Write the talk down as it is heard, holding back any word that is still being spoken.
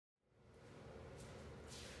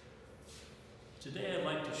Today I'd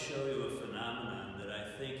like to show you a phenomenon that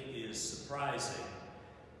I think is surprising.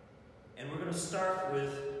 And we're going to start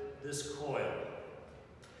with this coil.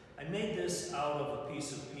 I made this out of a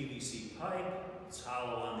piece of PVC pipe. It's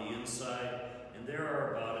hollow on the inside, and there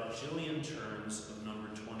are about a jillion turns of number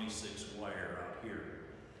 26 wire out here.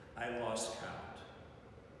 I lost count.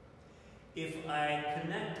 If I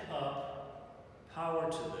connect up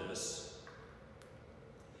power to this,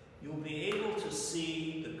 you'll be able to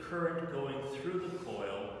see the current going through the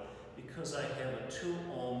coil because I have a 2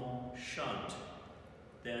 ohm shunt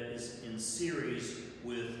that is in series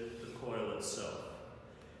with the coil itself.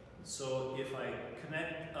 So if I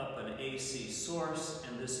connect up an AC source,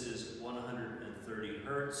 and this is 130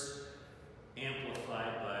 hertz,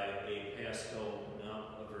 amplified by a Pascal,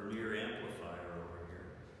 a Vernier amplifier over here,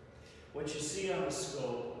 what you see on the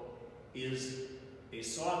scope is a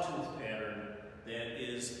sawtooth pattern that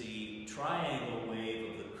is the triangle wave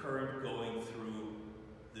of the current going through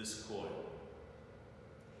this coil.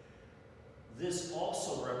 This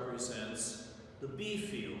also represents the B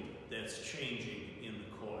field that's changing in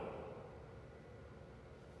the coil.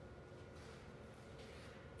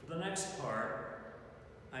 For the next part,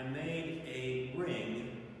 I made a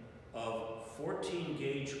ring of 14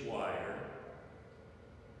 gauge wire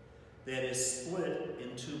that is split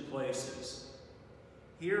in 2 places.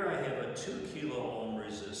 Here I have a 2 kilo ohm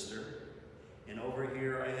resistor, and over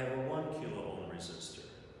here I have a 1 kilo ohm resistor.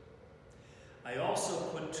 I also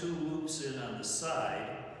put 2 loops in on the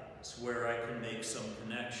side where I can make some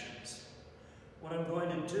connections. What I'm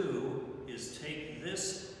going to do is take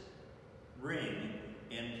this ring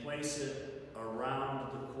and place it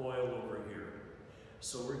around the coil over here.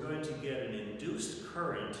 So we're going to get an induced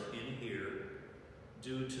current in here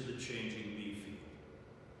due to the changing B field.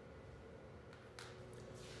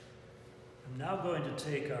 I'm now going to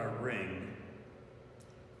take our ring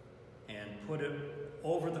and put it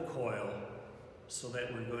over the coil so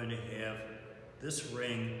that we're going to have this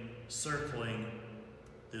ring circling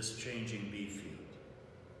this changing B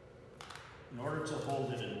field. In order to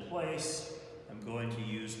hold it in place, I'm going to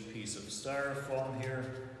use a piece of styrofoam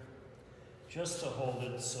here just to hold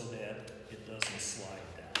it so that it doesn't slide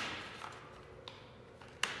down.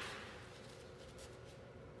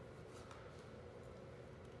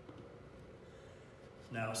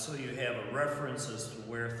 Now, so you have a reference as to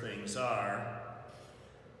where things are,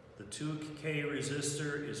 the 2K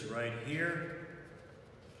resistor is right here.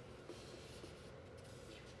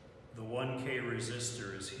 The 1K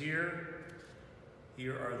resistor is here.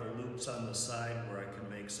 Here are the loops on the side where I can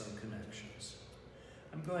make some connections.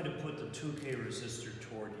 I'm going to put the 2K resistor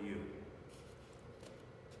toward you.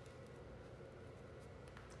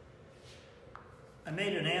 I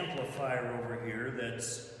made an amplifier over here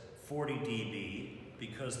that's 40 dB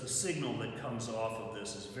because the signal that comes off of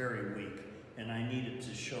this is very weak, and I needed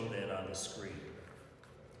to show that on the screen.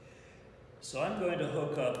 So I'm going to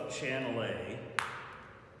hook up channel A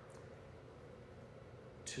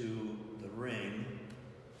to the ring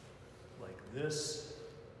like this.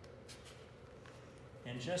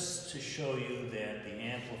 And just to show you that the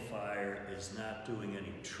amplifier is not doing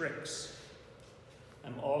any tricks,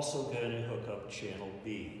 I'm also going to hook up channel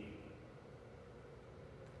B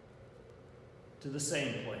to the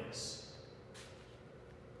same place.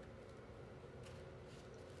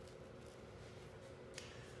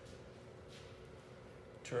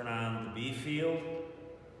 Turn on the B field.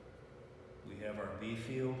 We have our B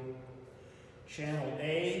field. Channel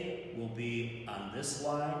A will be on this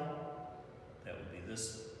line. That would be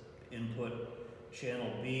this input.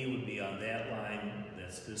 Channel B would be on that line.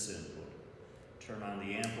 That's this input. Turn on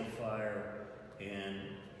the amplifier, and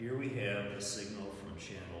here we have the signal from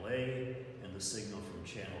channel A and the signal from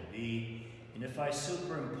channel B. And if I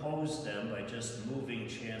superimpose them by just moving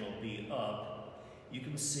channel B up, you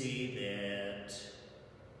can see that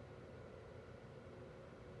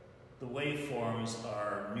the waveforms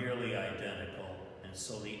are nearly identical, and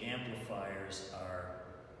so the amplifiers are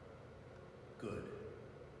good.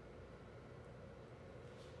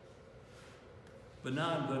 But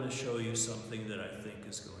now I'm going to show you something that I think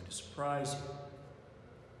is going to surprise you.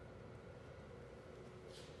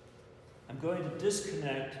 I'm going to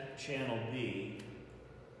disconnect channel B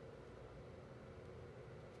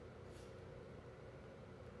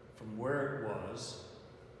from where it was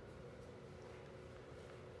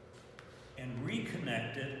and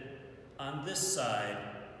reconnect it on this side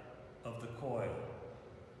of the coil,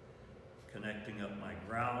 connecting up my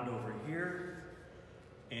ground over here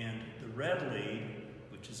and the red lead,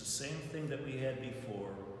 which is the same thing that we had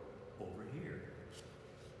before, over here.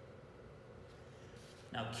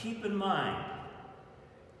 Now keep in mind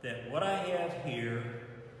that what I have here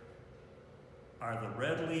are the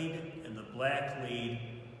red lead and the black lead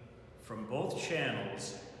from both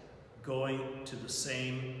channels going to the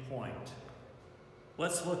same point.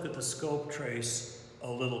 Let's look at the scope trace a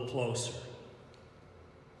little closer.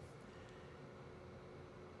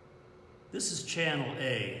 This is channel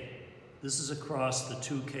A. This is across the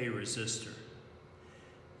 2K resistor.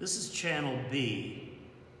 This is channel B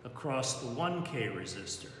across the 1K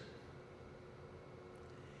resistor.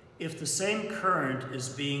 If the same current is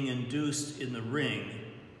being induced in the ring,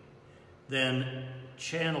 then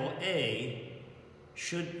channel A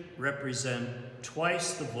should represent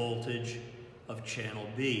twice the voltage of channel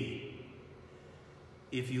B.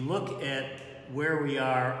 If you look at where we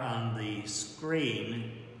are on the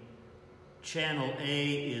screen, channel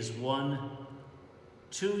A is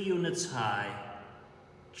 2 units high,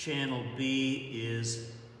 channel B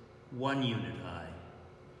is 1 unit high.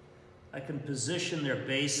 I can position their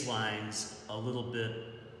baselines a little bit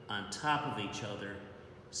on top of each other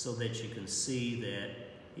so that you can see that,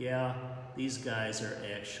 yeah, these guys are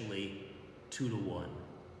actually 2 to 1.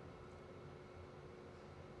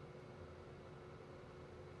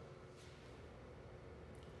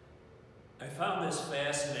 I found this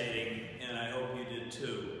fascinating, and I hope you did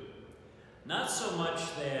too. Not so much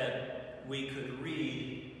that we could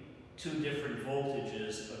read 2 different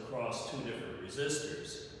voltages across 2 different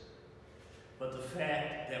resistors, but the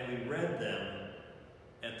fact that we read them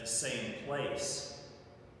at the same place.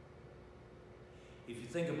 If you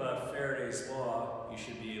think about Faraday's law, you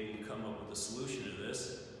should be able to come up with a solution to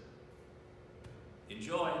this.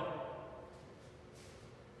 Enjoy!